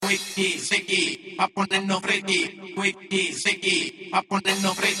wiki, siki, pa' ponernos freaky, wiki, siki, pa'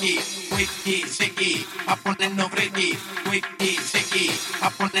 ponernos freaky, wiki, siki, pa' ponernos freaky, wiki, siki,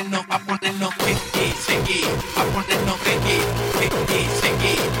 pa' ponernos wiki, siki, pa' ponernos freaky, wiki,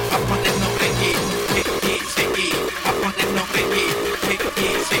 siki, pa' ponernos freaky, wiki, siki, pa' ponernos freaky, wiki,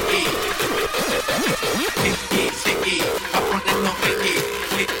 siki, wiki, siki, pa' ponernos freaky,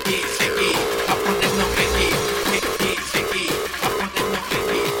 wiki, siki, pa' ponernos freaky, wiki, siki, pa' ponernos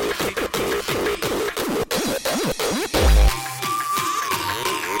freaky,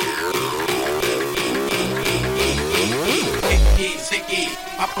 wiki, siki,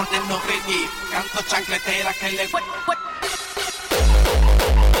 pa' ponernos freaky, canto chancletera que le